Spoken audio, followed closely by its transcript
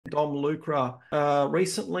Dom Lucre,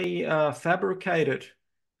 recently fabricated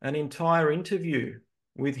an entire interview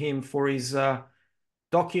with him for his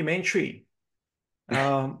documentary.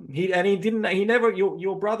 Your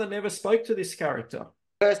brother never spoke to this character.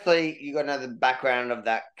 Firstly, you got to know the background of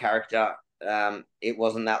that character. It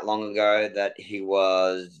wasn't that long ago that he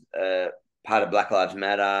was part of Black Lives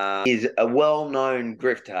Matter. He's a well-known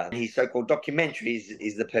grifter. His so-called documentaries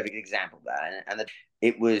is the perfect example of that.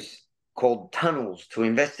 It was called Tunnels, to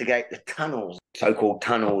investigate the tunnels, so-called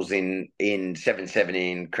tunnels in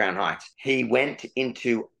 770 in Crown Heights. He went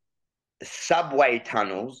into subway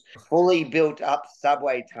tunnels, fully built up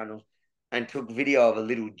subway tunnels, and took video of a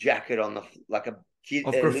little jacket on the like a kid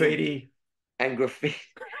Of a little graffiti. and graffiti.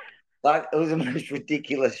 Like, it was the most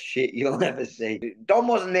ridiculous shit you'll ever see. Dom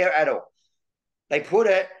wasn't there at all. They put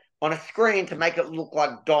it on a screen to make it look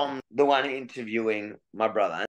like Dom, the one interviewing my brother.